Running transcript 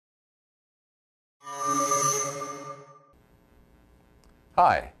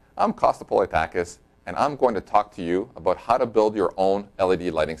Hi, I'm Kostopoulitakis, and I'm going to talk to you about how to build your own LED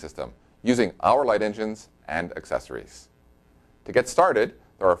lighting system using our light engines and accessories. To get started,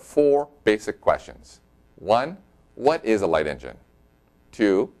 there are 4 basic questions. 1, what is a light engine?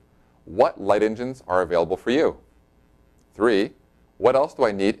 2, what light engines are available for you? 3, what else do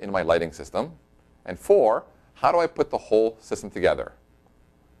I need in my lighting system? And 4, how do I put the whole system together?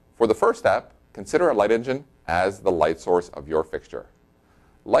 For the first step, consider a light engine as the light source of your fixture.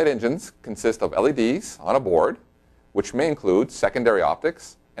 Light engines consist of LEDs on a board, which may include secondary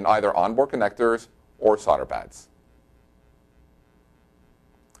optics and either onboard connectors or solder pads.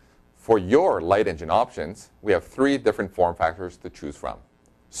 For your light engine options, we have 3 different form factors to choose from: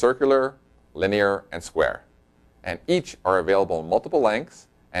 circular, linear, and square. And each are available in multiple lengths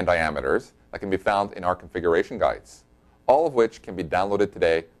and diameters that can be found in our configuration guides, all of which can be downloaded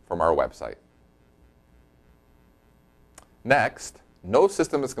today from our website. Next, no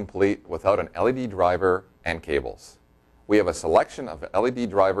system is complete without an LED driver and cables. We have a selection of LED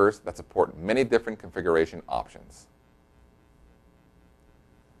drivers that support many different configuration options.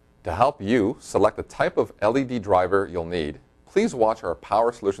 To help you select the type of LED driver you'll need, please watch our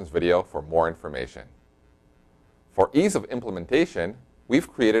Power Solutions video for more information. For ease of implementation,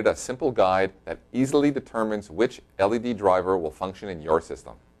 we've created a simple guide that easily determines which LED driver will function in your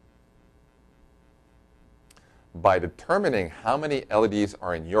system. By determining how many LEDs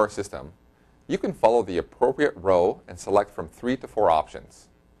are in your system, you can follow the appropriate row and select from 3 to 4 options.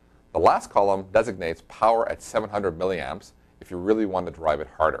 The last column designates power at 700 milliamps if you really want to drive it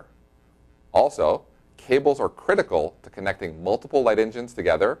harder. Also, cables are critical to connecting multiple light engines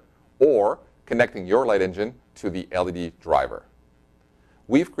together or connecting your light engine to the LED driver.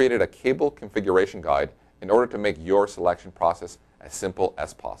 We've created a cable configuration guide in order to make your selection process as simple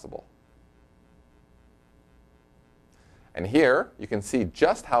as possible. And here, you can see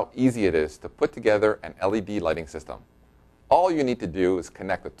just how easy it is to put together an LED lighting system. All you need to do is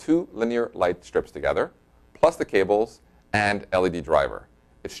connect the 2 linear light strips together, plus the cables and LED driver.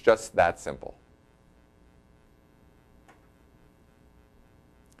 It's just that simple.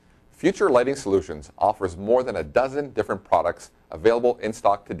 Future Lighting Solutions offers more than a dozen different products available in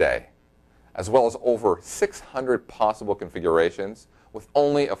stock today, as well as over 600 possible configurations with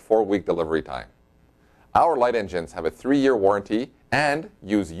only a 4-week delivery time. Our light engines have a 3-year warranty and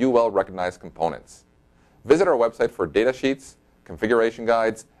use UL-recognized components. Visit our website for data sheets, configuration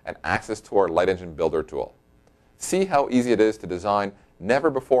guides, and access to our light engine builder tool. See how easy it is to design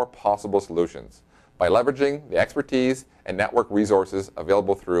never-before-possible solutions by leveraging the expertise and network resources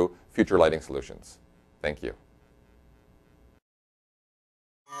available through Future Lighting Solutions. Thank you.